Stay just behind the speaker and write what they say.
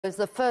Is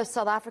the first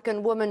South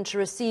African woman to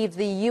receive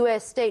the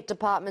U.S. State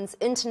Department's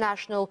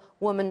International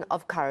Woman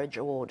of Courage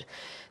Award.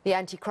 The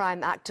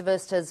anti-crime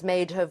activist has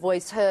made her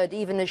voice heard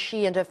even as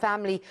she and her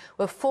family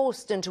were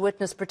forced into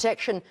witness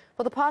protection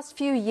for the past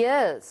few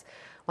years.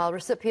 While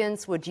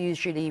recipients would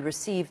usually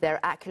receive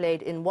their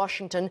accolade in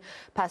Washington,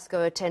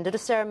 Pascoe attended a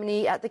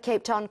ceremony at the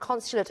Cape Town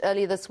consulate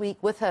earlier this week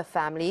with her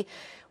family.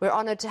 We're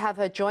honoured to have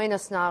her join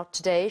us now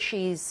today.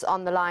 She's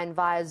on the line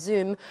via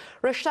Zoom.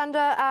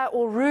 Roegshanda,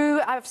 or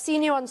Roo, I've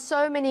seen you on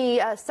so many,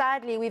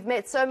 sadly, we've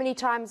met so many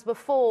times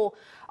before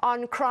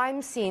on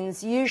crime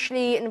scenes,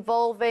 usually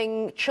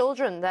involving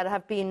children that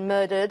have been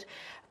murdered.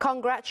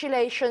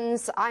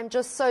 Congratulations. I'm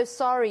just so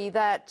sorry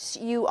that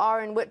you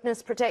are in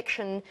witness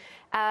protection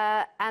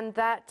and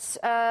that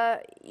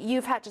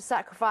you've had to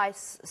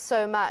sacrifice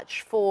so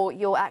much for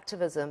your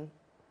activism.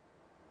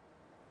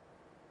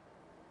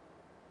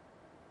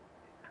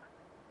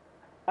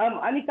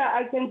 Annika,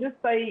 I can just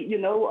say,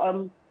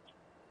 the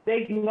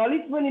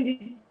acknowledgement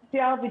in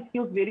itself, it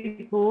feels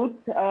very good.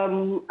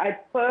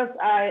 At first,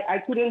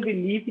 I couldn't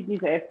believe it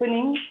is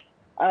happening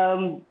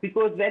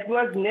because that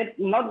was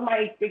not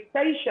my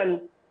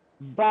expectation.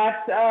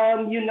 But,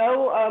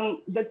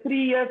 the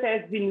 3 years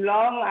has been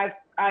long.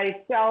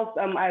 I felt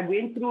I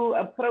went through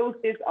a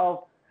process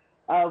of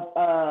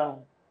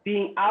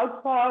being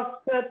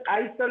outcasted,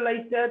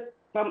 isolated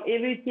from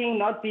everything,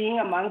 not being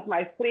amongst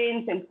my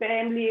friends and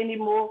family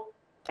anymore.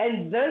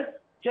 And this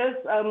just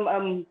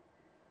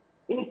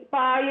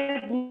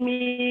inspired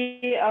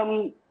me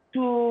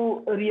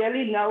to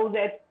really know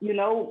that,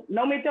 no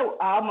matter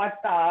how much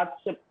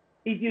hardship,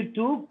 if you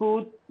do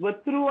good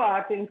with true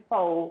heart and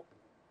soul,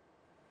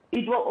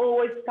 it will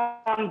always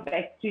come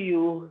back to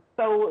you.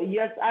 So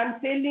yes, I'm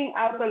sending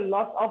out a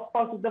lot of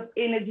positive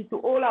energy to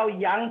all our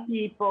young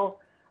people,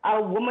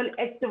 our women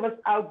activists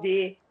out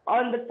there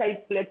on the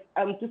Cape Flats,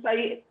 to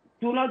say,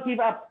 do not give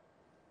up.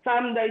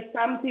 Someday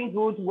something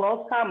good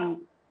will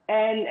come.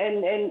 And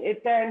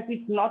at times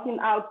it's not in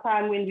our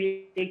time when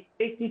we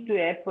expect it to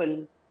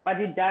happen,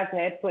 but it does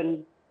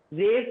happen.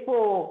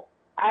 Therefore,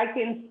 I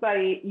can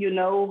say,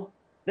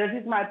 this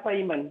is my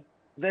payment.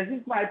 This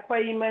is my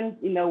payment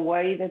in a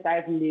way that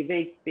I've never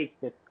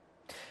expected.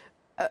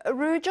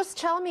 Roo, just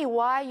tell me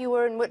why you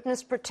were in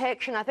witness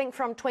protection, I think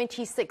from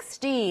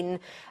 2016.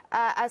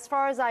 As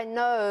far as I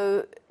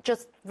know,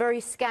 just very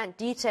scant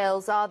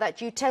details are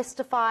that you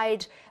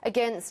testified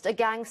against a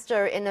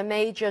gangster in a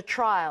major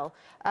trial,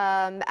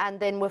 and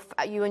then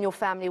you and your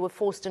family were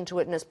forced into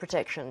witness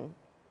protection.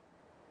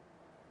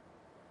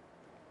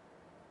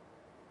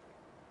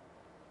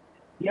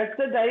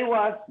 Yesterday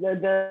was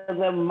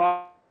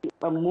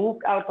the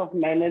moved out of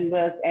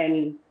Manenberg,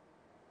 and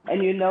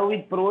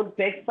it brought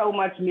back so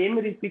much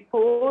memories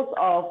because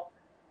of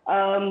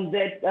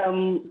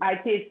I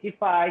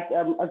testified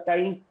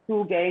against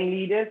two gang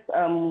leaders,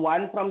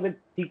 one from the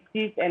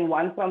Dixies and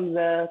one from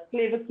the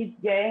Clever Kids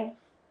gang.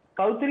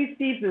 Both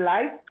received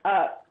life.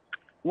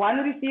 One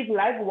received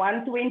life,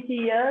 120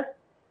 years,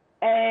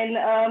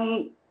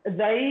 and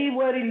they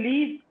were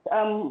released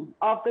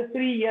after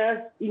 3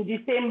 years in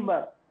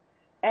December.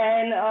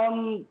 And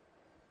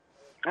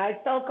I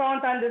still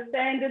can't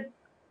understand it,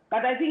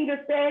 but I think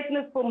the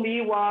sadness for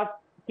me was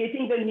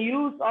getting the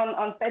news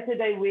on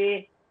Saturday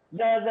where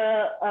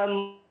the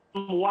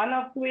one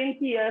of 20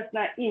 years,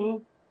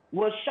 Naim,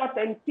 was shot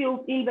and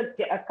killed in the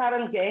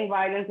current gang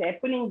violence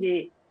happening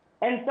there.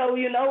 And so,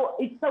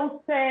 it's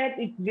so sad.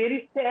 It's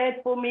very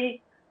sad for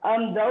me,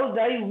 though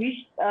they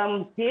wished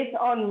death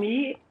on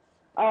me.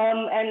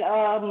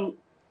 And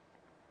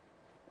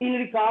in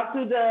regard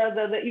to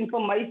the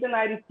information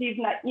I received,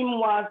 Naim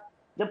was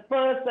the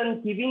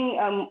person giving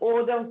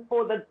orders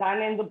for the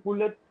gun and the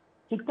bullet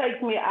to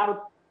take me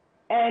out.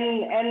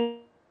 And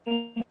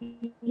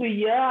to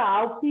hear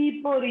how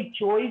people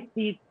rejoice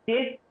these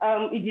deaths,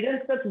 it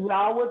didn't sit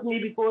well with me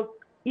because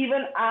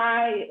even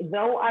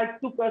though I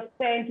took a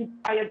stand to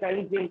fight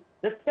against them,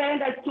 the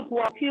stand I took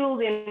was to kill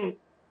them.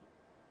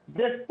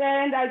 The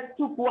stand I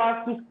took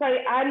was to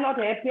say, I'm not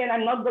happy and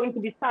I'm not going to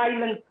be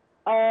silent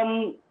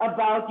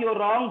about your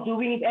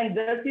wrongdoings, and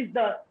this is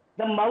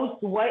the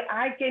most way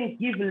I can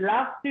give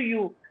love to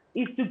you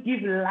is to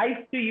give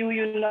life to you,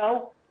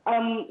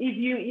 If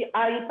you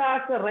are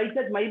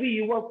incarcerated, maybe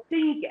you will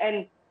think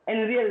and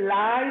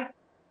realize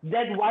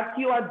that what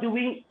you are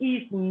doing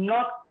is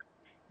not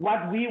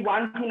what we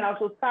want in our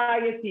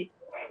society.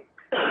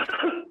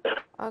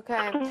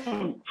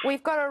 Okay,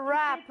 we've got a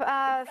wrap.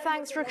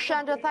 Thanks,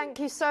 Roegshanda. Thank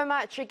you so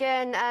much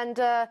again, and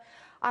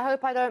I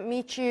hope I don't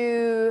meet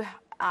you.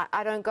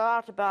 I don't go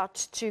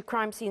out to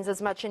crime scenes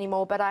as much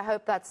anymore, but I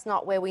hope that's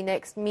not where we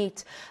next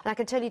meet. And I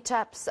can tell you,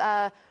 Taps,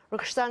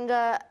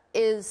 Roegshanda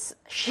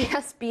she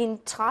has been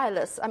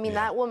tireless. I mean,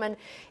 That woman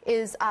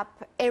is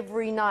up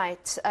every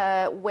night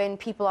when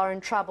people are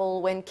in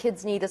trouble, when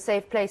kids need a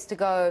safe place to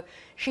go.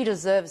 She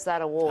deserves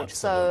that award.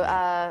 Absolutely.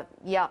 So,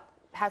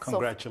 hats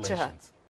off to her.